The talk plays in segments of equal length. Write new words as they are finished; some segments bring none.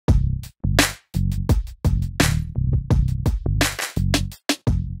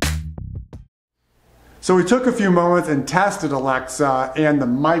So we took a few moments and tested Alexa and the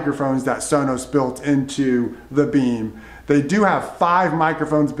microphones that Sonos built into the Beam. They do have 5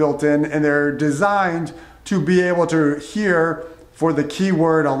 microphones built in, and they're designed to be able to hear for the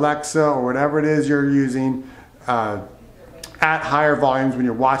keyword Alexa or whatever it is you're using at higher volumes when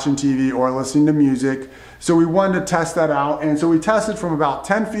you're watching TV or listening to music. So we wanted to test that out, and so we tested from about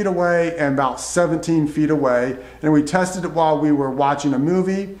 10 feet away and about 17 feet away, and we tested it while we were watching a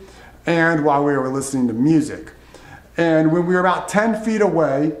movie and while we were listening to music. And when we were about 10 feet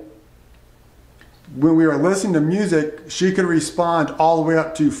away, when we were listening to music, she could respond all the way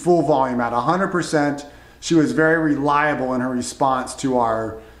up to full volume at 100%. She was very reliable in her response to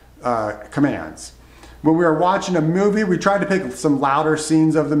our commands. When we were watching a movie, we tried to pick some louder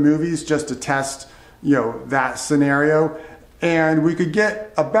scenes of the movies just to test, that scenario. And we could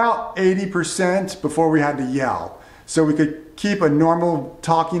get about 80% before we had to yell. So we could keep a normal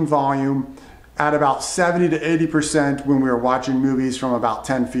talking volume at about 70 to 80% when we were watching movies from about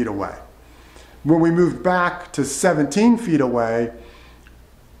 10 feet away. When we moved back to 17 feet away,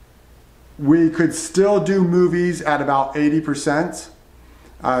 we could still do movies at about 80%.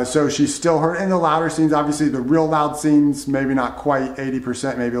 So she still heard in the louder scenes. Obviously the real loud scenes, maybe not quite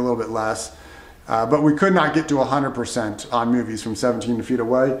 80%, maybe a little bit less. But we could not get to 100% on movies from 17 feet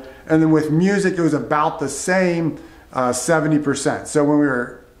away. And then with music, it was about the same, 70%. So when we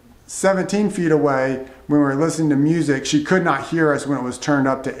were 17 feet away, when we were listening to music, she could not hear us when it was turned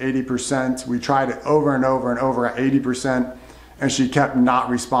up to 80%. We tried it over and over and over at 80%, and she kept not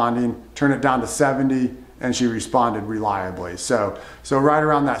responding. Turn it down to 70, and she responded reliably. So right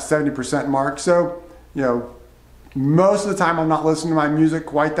around that 70% mark. So, most of the time I'm not listening to my music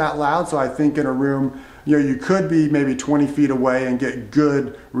quite that loud. So I think in a room, you could be maybe 20 feet away and get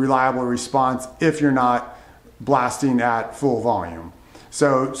good, reliable response if you're not blasting at full volume.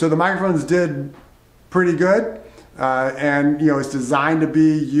 So the microphones did pretty good, and it's designed to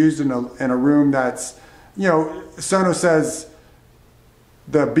be used in a room that's, Sonos says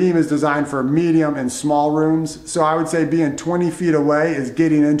the Beam is designed for medium and small rooms. So I would say being 20 feet away is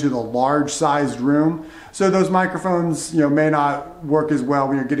getting into the large sized room. So those microphones, may not work as well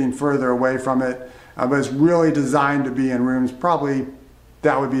when you're getting further away from it, but it's really designed to be in rooms probably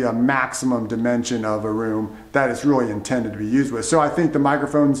that would be a maximum dimension of a room that it's really intended to be used with. So I think the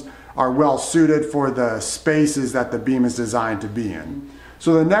microphones are well suited for the spaces that the Beam is designed to be in.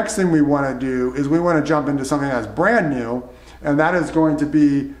 So the next thing we want to do is we want to jump into something that's brand new, and that is going to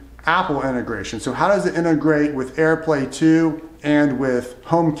be Apple integration. So how does it integrate with AirPlay 2 and with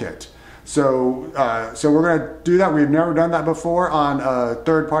HomeKit? So we're going to do that. We've never done that before on a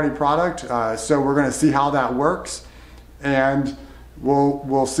third-party product. So we're going to see how that works, and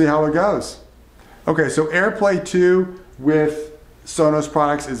we'll see how it goes. Okay, so AirPlay 2 with Sonos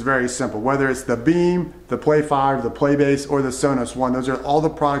products is very simple. Whether it's the Beam, the Play 5, the Playbase, or the Sonos One, those are all the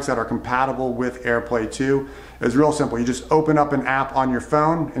products that are compatible with AirPlay 2. It's real simple. You just open up an app on your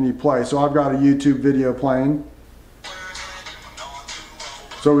phone and you play. So I've got a YouTube video playing.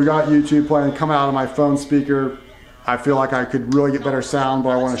 So we got YouTube playing coming out of my phone speaker. I feel like I could really get better sound, but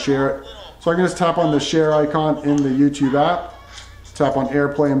I want to share it. So I can just tap on the share icon in the YouTube app, tap on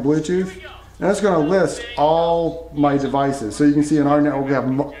AirPlay and Bluetooth, and it's going to list all my devices. So you can see in our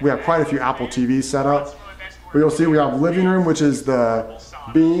network we have quite a few Apple TVs set up. But you'll see we have living room, which is the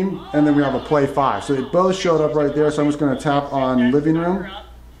Beam, and then we have a Play 5. So they both showed up right there. So I'm just going to tap on living room,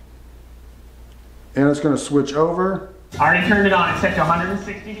 and it's going to switch over. Already turned it on. It's set to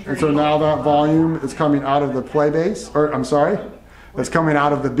 160 degrees. And so now that volume is coming out of the Playbase, or I'm sorry, it's coming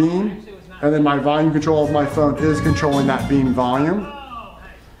out of the Beam, and then my volume control of my phone is controlling that Beam volume.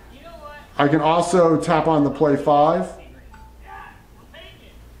 I can also tap on the Play 5.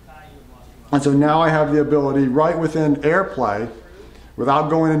 And so now I have the ability right within AirPlay, without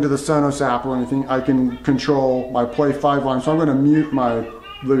going into the Sonos app or anything, I can control my Play 5 volume. So I'm going to mute my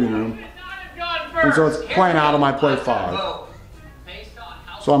living room. And so it's playing out of my Play 5.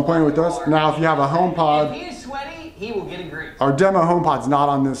 So I'm playing with this. Now if you have a HomePod, if he's sweaty, he will get a grease. Our demo HomePod's not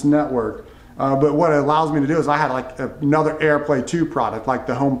on this network. But what it allows me to do is I had like another AirPlay 2 product, like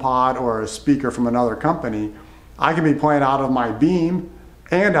the HomePod or a speaker from another company. I can be playing out of my Beam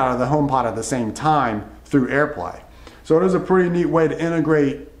and out of the HomePod at the same time through AirPlay. So it is a pretty neat way to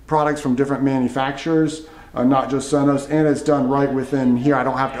integrate products from different manufacturers, not just Sonos, and it's done right within here. I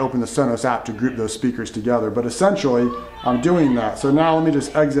don't have to open the Sonos app to group those speakers together, but essentially I'm doing that. So now let me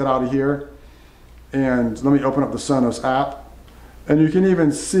just exit out of here and let me open up the Sonos app. And you can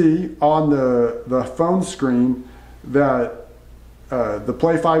even see on the phone screen that the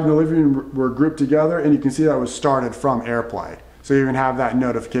Play 5 and the living room were grouped together, and you can see that it was started from AirPlay. So you even have that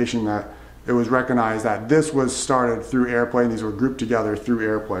notification that it was recognized that this was started through AirPlay and these were grouped together through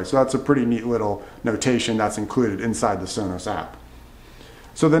AirPlay. So that's a pretty neat little notation that's included inside the Sonos app.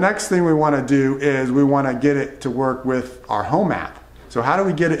 So the next thing we want to do is we want to get it to work with our home app. So how do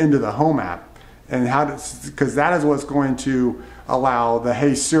we get it into the home app? And because that is what's going to allow the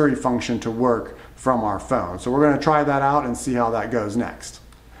Hey Siri function to work from our phone. So we're going to try that out and see how that goes next.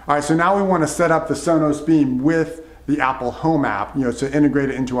 All right, so now we want to set up the Sonos Beam with the Apple Home app, to integrate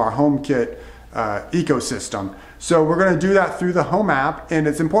it into our HomeKit ecosystem. So we're going to do that through the Home app, and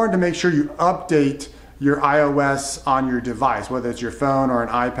it's important to make sure you update your iOS on your device, whether it's your phone or an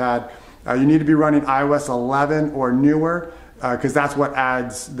iPad. You need to be running iOS 11 or newer, because that's what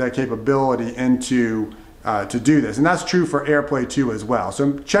adds the capability into to do this. And that's true for AirPlay 2 as well.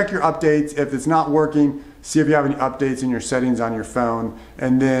 So check your updates. If it's not working, see if you have any updates in your settings on your phone,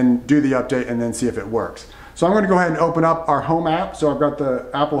 and then do the update and then see if it works. So I'm going to go ahead and open up our Home app. So I've got the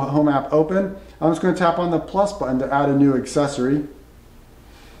Apple Home app open. I'm just going to tap on the plus button to add a new accessory.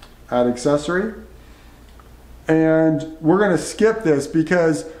 Add accessory. And we're going to skip this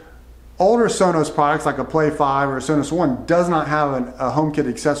because older Sonos products like a Play 5 or a Sonos One does not have a HomeKit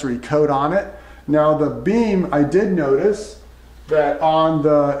accessory code on it. Now the Beam, I did notice that on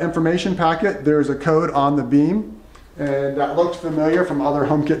the information packet there's a code on the Beam, and that looked familiar from other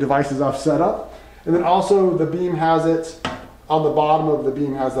HomeKit devices I've set up. And then also the Beam has it, on the bottom of the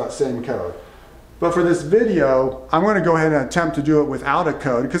Beam has that same code. But for this video, I'm going to go ahead and attempt to do it without a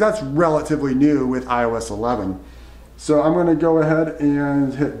code because that's relatively new with iOS 11. So I'm going to go ahead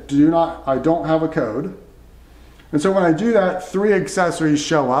and hit I don't have a code. And so when I do that, 3 accessories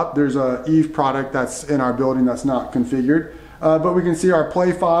show up. There's a Eve product that's in our building that's not configured. But we can see our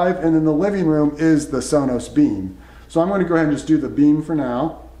Play 5, and then the living room is the Sonos Beam. So I'm going to go ahead and just do the Beam for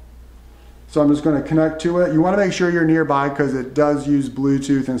now. So I'm just going to connect to it. You want to make sure you're nearby because it does use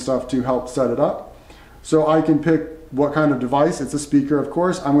Bluetooth and stuff to help set it up. So I can pick what kind of device. It's a speaker, of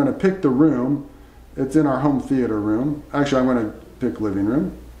course. I'm going to pick the room. It's in our home theater room. Actually, I'm going to pick living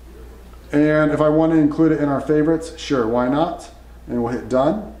room. And if I want to include it in our favorites, sure, why not? And we'll hit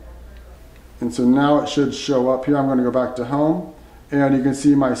done. And so now it should show up here. I'm going to go back to home. And you can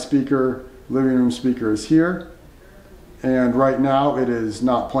see my speaker, living room speaker is here. And right now it is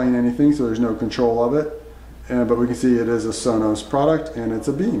not playing anything, so there's no control of it. But we can see it is a Sonos product and it's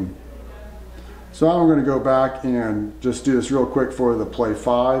a Beam. So now I'm going to go back and just do this real quick for the Play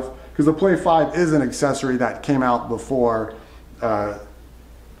 5. Because the Play 5 is an accessory that came out before it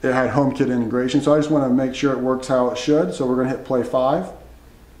had HomeKit integration. So I just want to make sure it works how it should. So we're going to hit Play 5.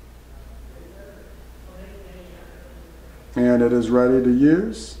 And it is ready to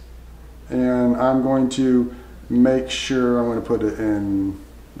use. And I'm going to make sure I'm going to put it in,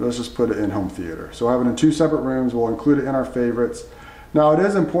 let's just put it in home theater. So we'll have it in 2 separate rooms. We'll include it in our favorites. Now it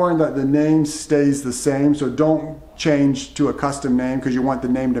is important that the name stays the same, so don't change to a custom name because you want the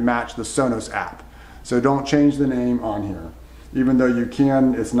name to match the Sonos app. So don't change the name on here. Even though you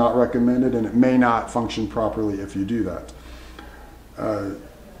can, it's not recommended and it may not function properly if you do that.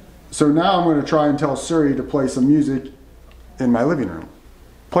 So now I'm going to try and tell Siri to play some music in my living room.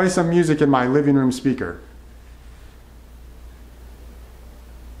 Play some music in my living room speaker.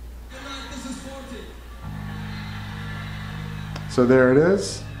 So there it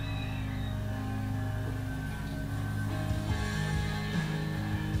is.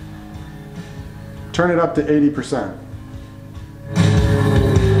 Turn it up to 80%.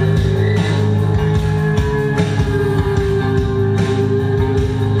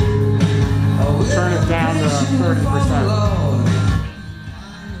 Turn it down to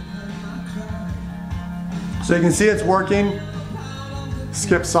 30%. So you can see it's working.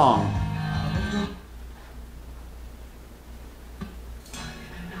 Skip song.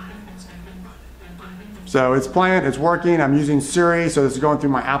 So it's playing, it's working. I'm using Siri, so this is going through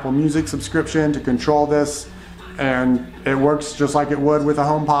my Apple Music subscription to control this, and it works just like it would with a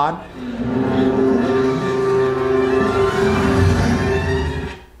HomePod.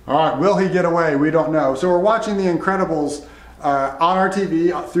 All right, will he get away? We don't know. So we're watching The Incredibles on our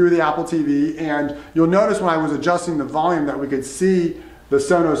TV through the Apple TV, and you'll notice when I was adjusting the volume that we could see the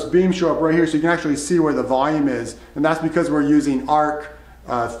Sonos Beam show up right here, so you can actually see where the volume is, and that's because we're using ARC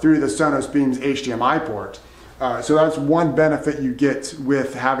through the Sonos Beam's HDMI port. So that's one benefit you get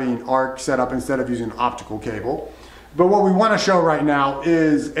with having ARC set up instead of using an optical cable. But what we want to show right now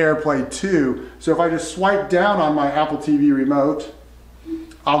is AirPlay 2. So if I just swipe down on my Apple TV remote,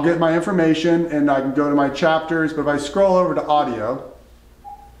 I'll get my information and I can go to my chapters. But if I scroll over to audio,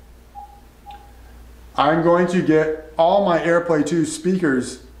 I'm going to get all my AirPlay 2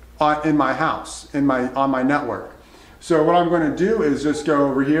 speakers in my house, on my network. So what I'm going to do is just go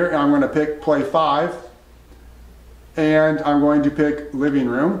over here and I'm going to pick play 5 and I'm going to pick living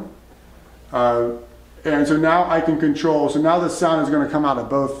room. And so now I can control, so now the sound is going to come out of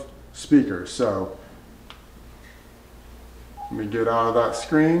both speakers. So let me get out of that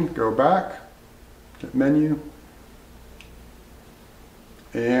screen, go back, hit menu,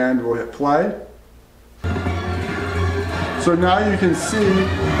 and we'll hit play. So now you can see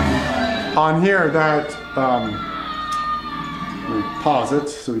on here that, let me pause it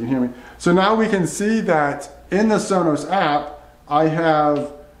so you can hear me. So now we can see that in the Sonos app, I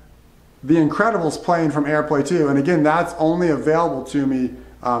have The Incredibles playing from AirPlay 2. And again, that's only available to me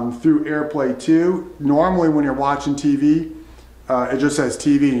through AirPlay 2. Normally when you're watching TV, it just says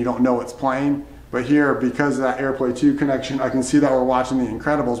TV and you don't know what's playing. But here, because of that AirPlay 2 connection, I can see that we're watching The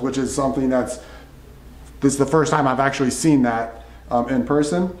Incredibles, which is something this is the first time I've actually seen that in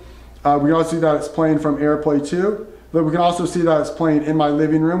person. We can also see that it's playing from AirPlay 2, but we can also see that it's playing in my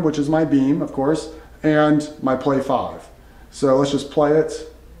living room, which is my Beam, of course, and my Play 5. So let's just play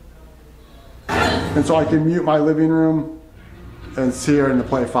it. And so I can mute my living room and it's here in the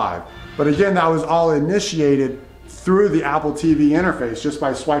Play 5. But again, that was all initiated through the Apple TV interface just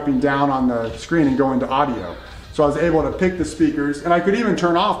by swiping down on the screen and going to audio. So I was able to pick the speakers, and I could even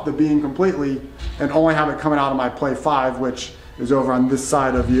turn off the Beam completely and only have it coming out of my Play 5, which is over on this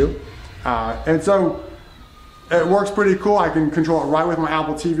side of you. And so it works pretty cool. I can control it right with my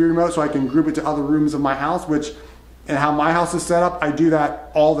Apple TV remote, so I can group it to other rooms of my house, which, and how my house is set up, I do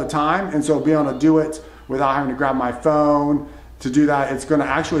that all the time. And so being able to do it without having to grab my phone to do that, it's going to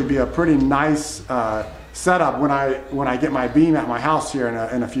actually be a pretty nice setup when I get my Beam at my house here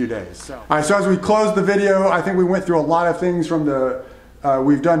in a few days. So. All right, so as we close the video, I think we went through a lot of things from the,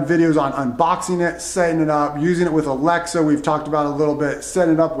 we've done videos on unboxing it, setting it up, using it with Alexa, we've talked about a little bit,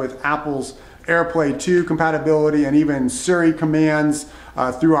 setting it up with Apple's AirPlay 2 compatibility and even Siri commands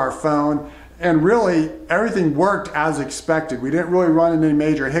through our phone. And really, everything worked as expected. We didn't really run into any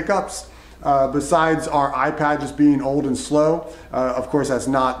major hiccups. Besides our iPad just being old and slow. Of course, that's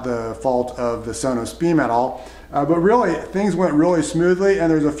not the fault of the Sonos Beam at all. But really, things went really smoothly,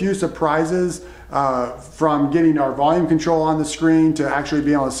 and there's a few surprises from getting our volume control on the screen to actually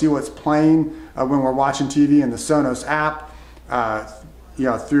being able to see what's playing when we're watching TV in the Sonos app. You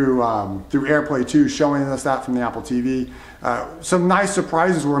know, through AirPlay 2 showing us that from the Apple TV. Some nice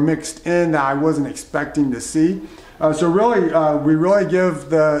surprises were mixed in that I wasn't expecting to see. So really, we really give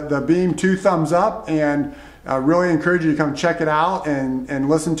the Beam 2 thumbs up and really encourage you to come check it out and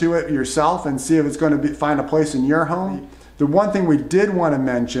listen to it yourself and see if it's going to find a place in your home. The one thing we did want to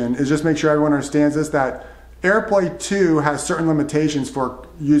mention is just make sure everyone understands this, that AirPlay 2 has certain limitations for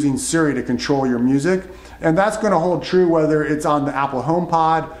using Siri to control your music. And that's going to hold true whether it's on the Apple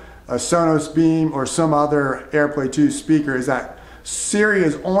HomePod, a Sonos Beam, or some other AirPlay 2 speaker, is that Siri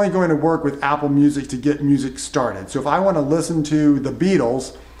is only going to work with Apple Music to get music started. So if I want to listen to the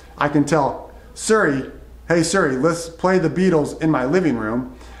Beatles, I can tell Siri, hey Siri, let's play the Beatles in my living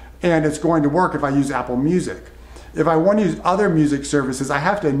room, and it's going to work if I use Apple Music. If I want to use other music services, I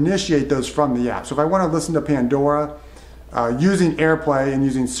have to initiate those from the app. So if I want to listen to Pandora using AirPlay and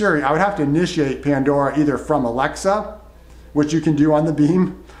using Siri, I would have to initiate Pandora either from Alexa, which you can do on the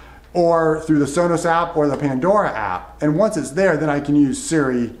Beam, or through the Sonos app or the Pandora app. And once it's there, then I can use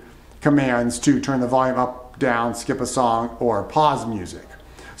Siri commands to turn the volume up, down, skip a song, or pause music.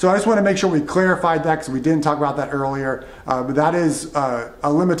 So I just want to make sure we clarified that because we didn't talk about that earlier. But that is a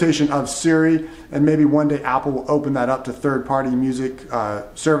limitation of Siri, and maybe one day Apple will open that up to third-party music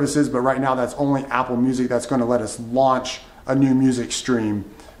services, but right now that's only Apple Music that's going to let us launch a new music stream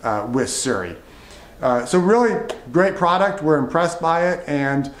with Siri. So really great product. We're impressed by it,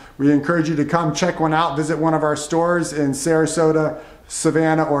 and we encourage you to come check one out. Visit one of our stores in Sarasota,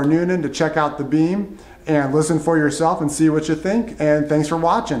 Savannah, or Noonan to check out the Beam and listen for yourself and see what you think. And thanks for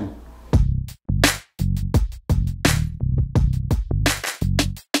watching.